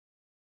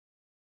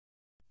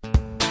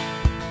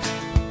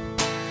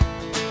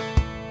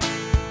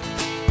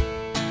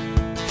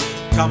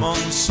Come on,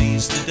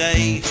 seize the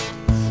day,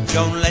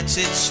 don't let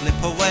it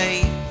slip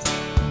away.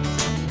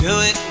 Do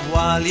it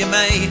while you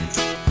may,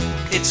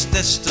 it's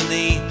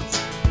destiny.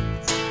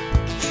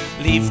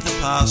 Leave the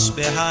past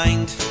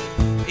behind,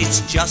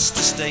 it's just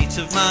a state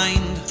of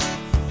mind.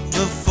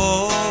 Move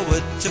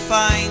forward to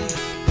find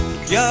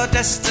your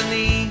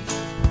destiny.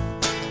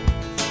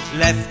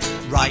 Left,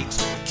 right,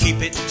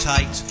 keep it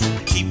tight,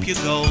 keep your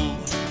goal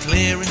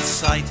clear in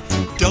sight.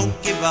 Don't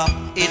give up,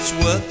 it's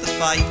worth the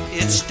fight,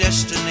 it's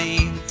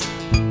destiny.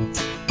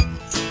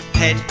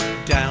 Head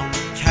down,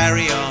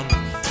 carry on,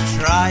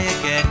 try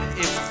again.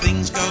 If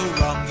things go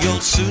wrong, you'll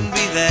soon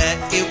be there,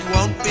 it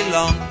won't be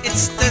long,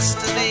 it's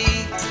destiny.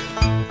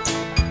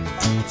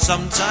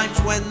 Sometimes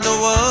when the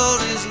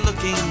world is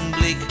looking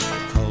bleak,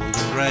 cold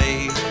and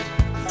grey,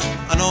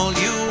 and all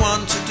you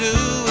want to do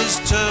is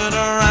turn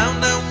around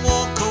and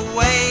walk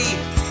away.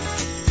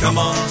 Come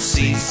on,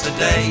 seize the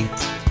day,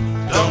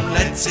 don't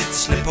let it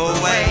slip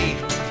away.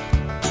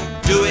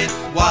 Do it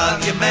while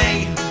you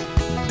may,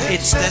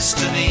 it's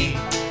destiny.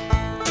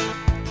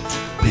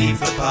 Leave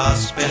the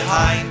past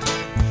behind,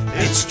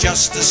 it's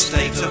just a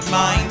state of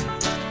mind.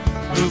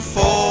 Move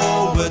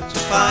forward to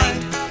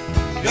find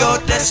your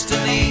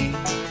destiny.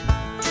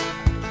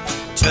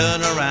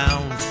 Turn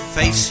around,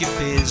 face your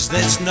fears,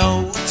 there's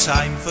no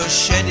time for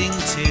shedding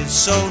tears.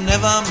 So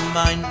never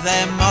mind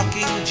their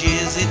mocking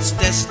jeers, it's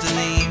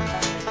destiny.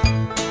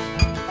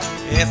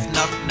 If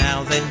not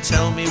now, then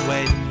tell me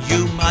when.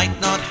 You might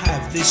not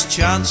have this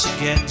chance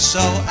again, so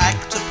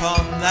act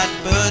upon that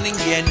burning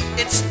yen,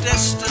 it's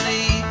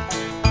destiny.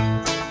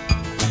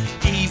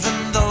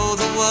 Even though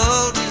the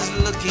world is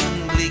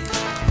looking bleak,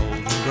 cold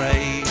and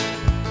grey,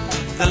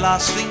 the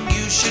last thing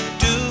you should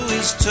do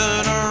is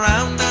turn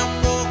around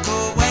and walk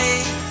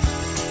away.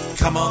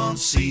 Come on,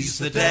 seize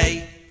the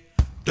day,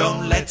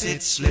 don't let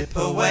it slip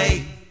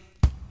away.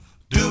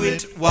 Do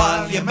it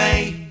while you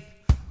may,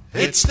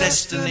 it's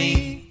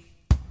destiny.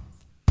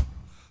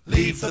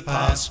 Leave the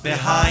past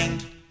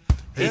behind,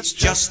 it's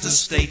just a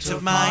state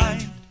of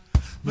mind.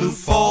 Move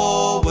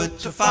forward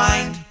to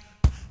find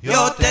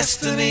your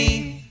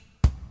destiny.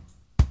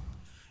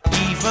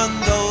 Even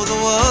though the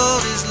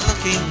world is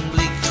looking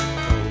bleak,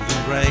 cold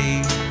and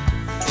grey,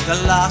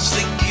 the last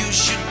thing you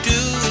should do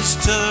is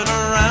turn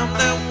around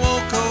and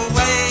walk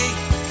away.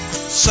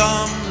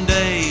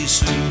 Someday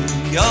soon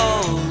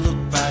you'll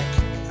look back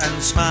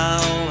and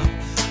smile,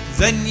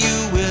 then you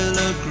will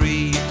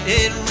agree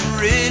it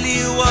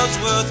really was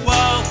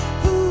worthwhile.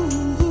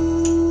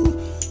 Ooh.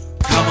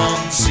 Come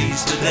on,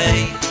 seize the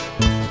day,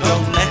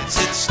 don't let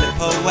it slip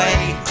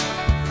away.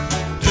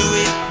 Do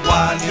it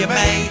while you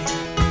may,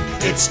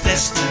 it's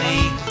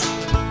destiny.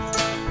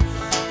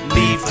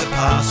 Leave the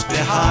past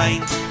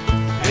behind,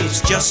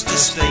 it's just a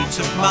state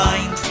of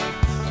mind.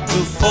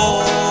 Move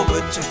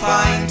forward to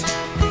find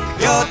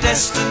your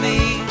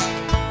destiny.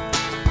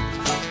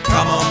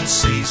 Come on,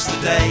 seize the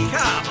day,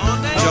 Come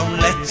on then. don't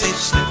let it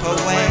slip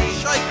away.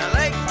 Shake a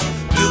leg.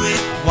 Do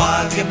it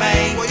while you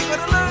may, What you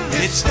gonna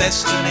lose? it's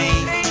destiny.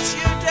 It's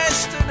your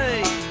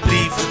destiny.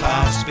 Leave the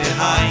past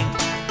behind,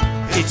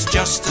 it's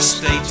just a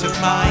state of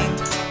mind.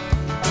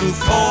 Move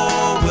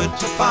forward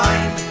to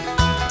find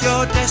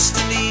your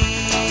destiny.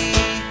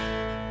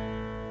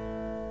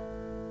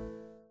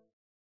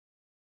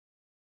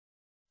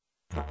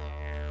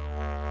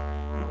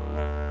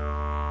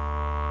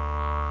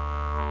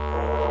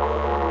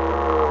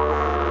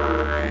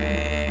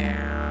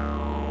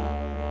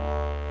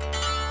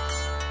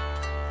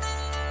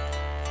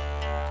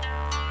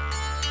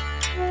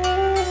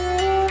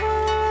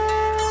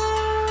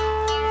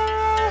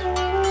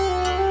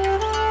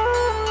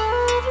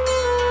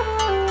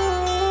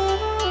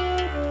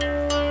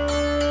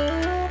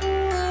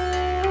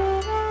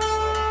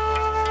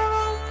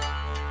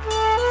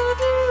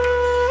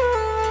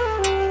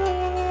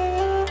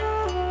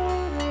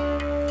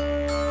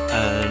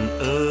 An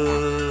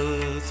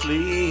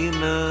earthly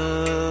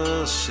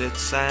nurse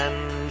sits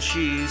and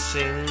she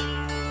sings,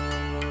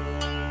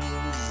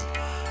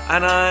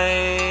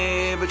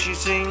 but she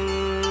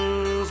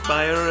sings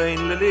by a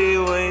rain lily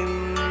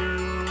wing,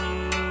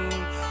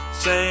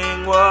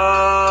 saying,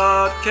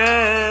 what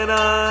can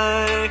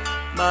I,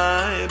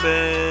 my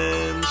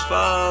Ben's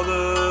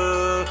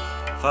father,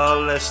 far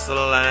less the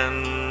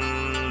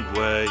land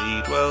where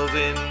he dwelled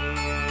in.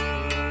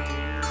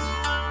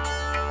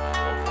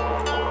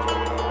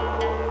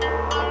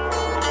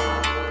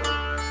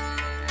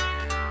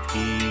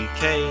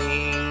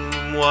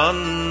 Came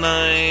one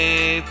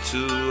night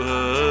to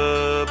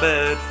her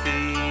bed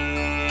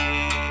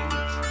feet,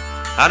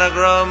 and a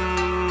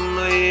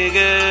grumbly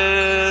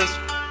guest,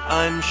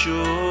 I'm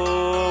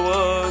sure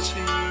was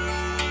he,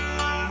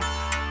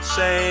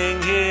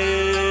 saying,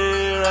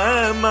 here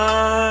am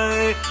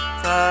I,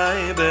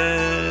 thy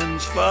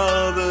Ben's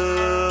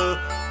father,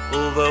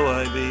 although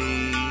I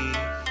be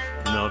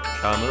not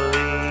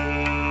comely.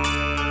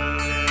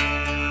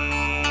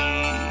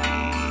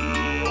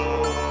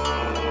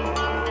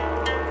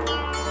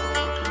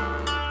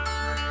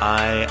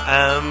 I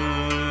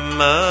am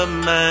a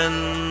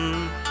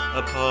man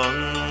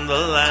upon the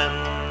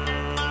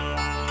land,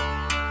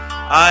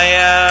 I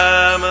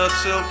am a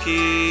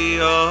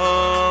silky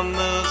on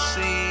the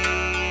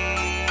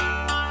sea,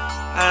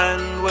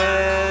 and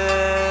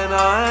when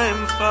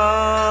I'm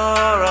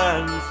far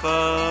and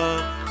far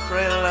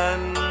frae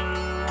land,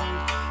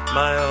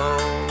 my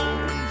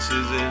ounce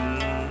is in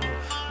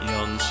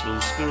yon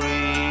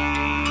Sluskery.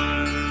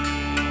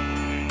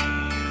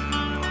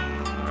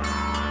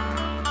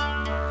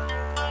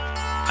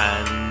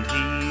 And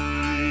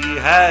he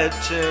had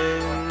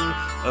ta'en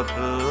a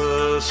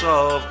purse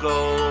of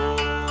gold,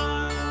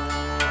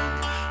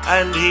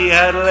 and he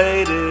had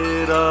laid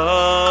it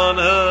on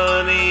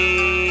her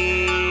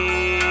knee,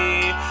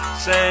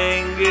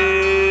 saying,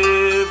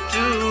 "Give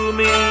to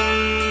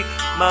me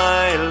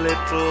my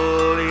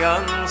little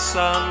young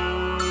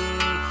son,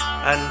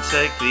 and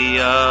take thee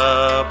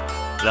up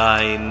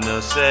thy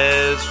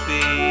nurse's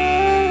fee."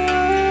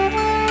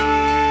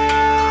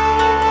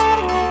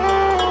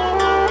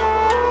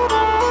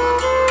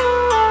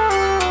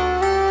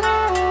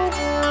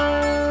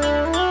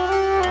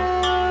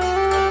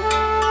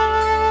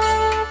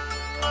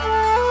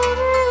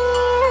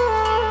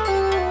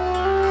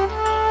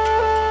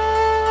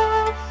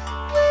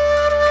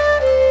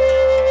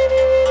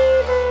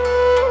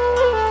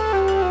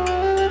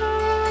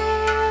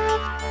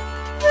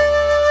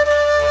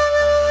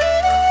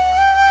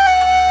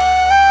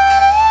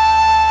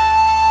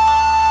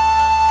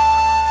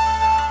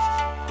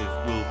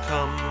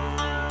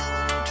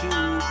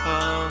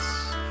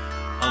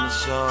 On a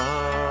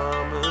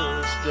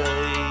summer's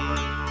day,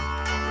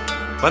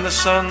 when the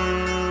sun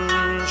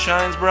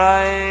shines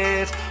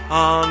bright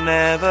on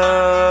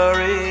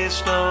every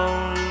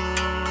stone,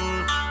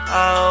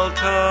 I'll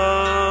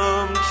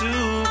come to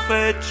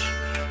fetch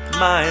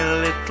my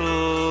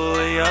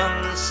little young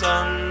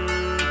son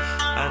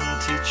and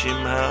teach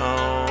him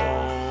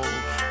how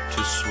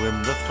to swim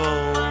the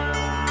foam.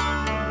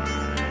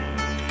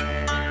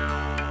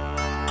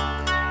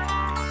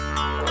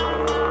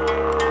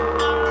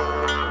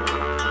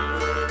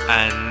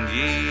 And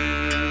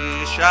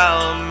ye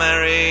shall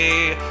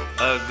marry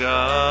a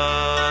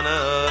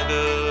gunner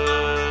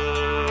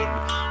good,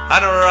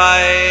 and a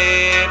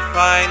right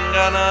fine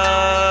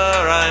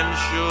gunner I'm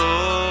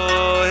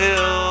sure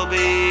he'll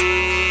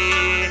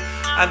be,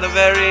 and the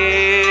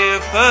very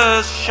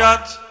first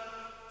shot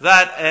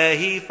that e'er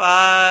he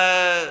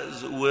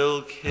fires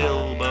will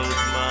kill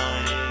both my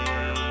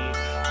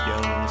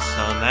young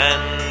son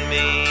and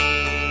me.